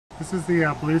This is the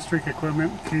Bluestreak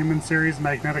equipment Caiman Series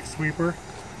Magnetic Sweeper.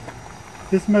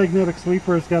 This magnetic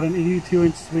sweeper has got an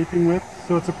 82-inch sweeping width,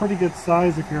 so it's a pretty good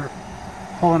size if you're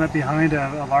pulling it behind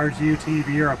a large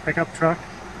UTV or a pickup truck.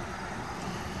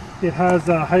 It has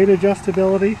height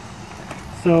adjustability,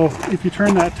 so if you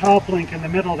turn that top link in the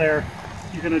middle there,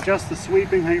 you can adjust the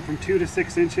sweeping height from 2 to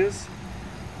 6 inches.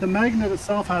 The magnet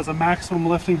itself has a maximum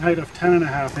lifting height of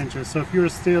 10.5 inches, so if you were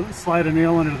to slide a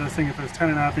nail into this thing, if it was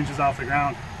 10.5 inches off the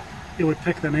ground, it would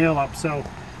pick the nail up. So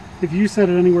if you set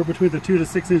it anywhere between the 2 to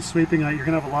 6 inch sweeping height, you're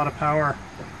going to have a lot of power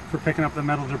for picking up the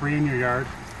metal debris in your yard.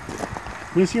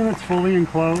 This unit's fully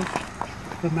enclosed.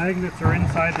 The magnets are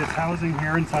inside this housing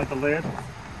here, inside the lid.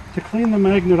 To clean the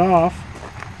magnet off,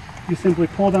 you simply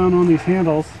pull down on these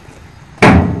handles,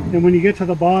 and when you get to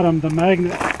the bottom, the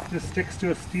magnet just sticks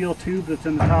to a steel tube that's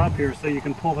in the top here, so you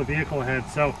can pull the vehicle ahead.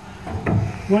 So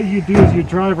what you do is you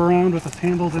drive around with the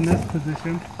handles in this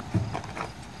position,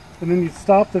 and then you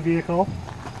stop the vehicle,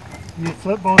 and you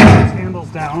flip both of these handles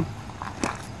down,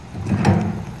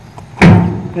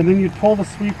 and then you pull the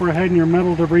sweeper ahead and your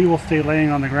metal debris will stay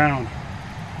laying on the ground.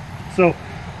 So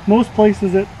most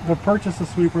places that have purchased a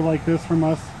sweeper like this from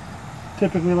us,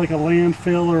 typically like a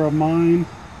landfill or a mine,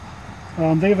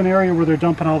 they have an area where they're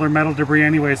dumping all their metal debris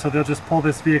anyway, so they'll just pull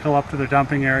this vehicle up to their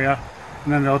dumping area,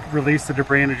 and then they'll release the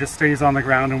debris and it just stays on the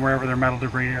ground and wherever their metal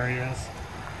debris area is.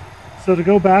 So to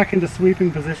go back into sweeping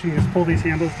position, you just pull these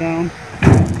handles down.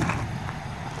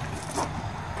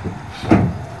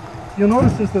 You'll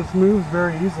notice this moves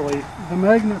very easily. The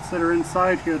magnets that are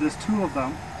inside here, there's 2 of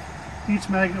them. Each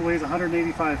magnet weighs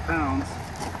 185 pounds.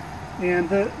 And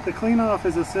the clean off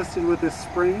is assisted with this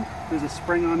spring. There's a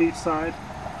spring on each side.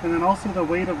 And then also the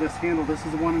weight of this handle. This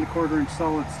is a 1 1/4 inch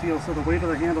solid steel, so the weight of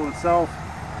the handle itself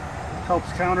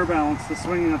helps counterbalance the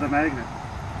swinging of the magnet.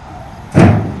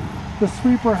 The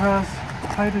sweeper has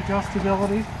height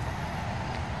adjustability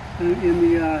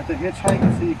in the hitch height,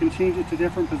 so you can change it to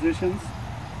different positions.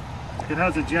 It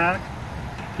has a jack.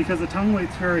 Because the tongue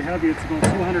weight's very heavy, it's about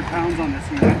 200 pounds on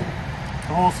this unit.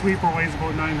 The whole sweeper weighs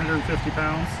about 950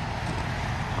 pounds.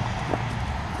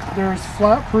 There's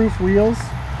flat proof wheels.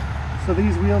 So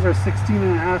these wheels are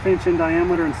 16.5 inch in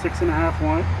diameter and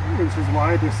 6.5 inches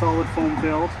wide. They're solid foam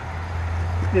filled.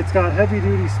 It's got heavy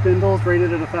duty spindles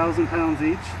rated at 1,000 pounds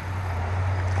each.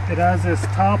 It has this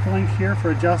top link here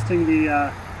for adjusting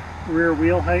the rear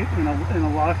wheel height and a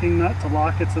locking nut to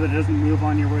lock it so that it doesn't move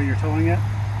on you where you're towing it.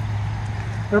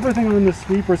 Everything on this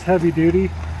sweeper is heavy duty.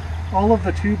 All of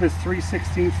the tube is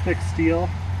 3/16 thick steel.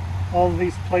 All of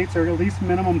these plates are at least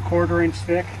minimum 1/4 inch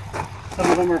thick.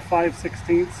 Some of them are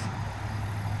 5/16.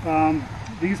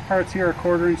 These parts here are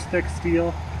 1/4 inch thick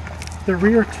steel. The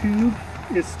rear tube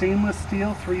is stainless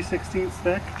steel, 3/16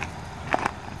 thick.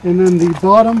 And then the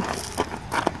bottom,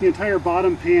 the entire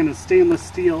bottom pan is stainless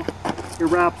steel. It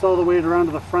wraps all the way around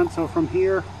to the front, so from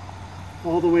here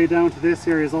all the way down to this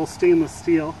area is all stainless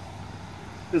steel.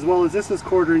 As well as this is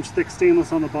 1/4 inch thick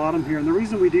stainless on the bottom here. And the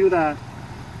reason we do that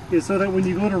is so that when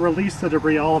you go to release the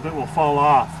debris, all of it will fall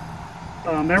off.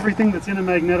 Everything that's in a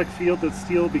magnetic field that's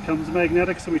steel becomes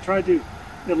magnetic, so we try to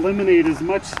eliminate as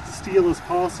much steel as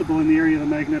possible in the area of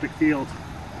the magnetic field.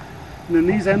 And then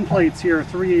these end plates here are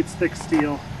 3/8 thick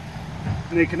steel,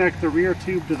 and they connect the rear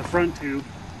tube to the front tube.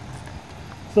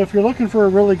 So if you're looking for a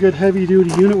really good heavy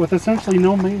duty unit with essentially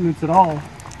no maintenance at all,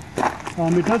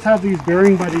 it does have these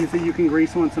bearing buddies that you can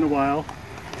grease once in a while,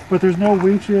 but there's no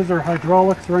winches or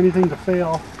hydraulics or anything to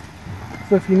fail.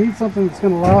 So if you need something that's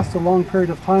going to last a long period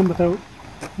of time without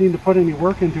needing to put any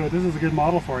work into it, this is a good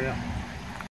model for you.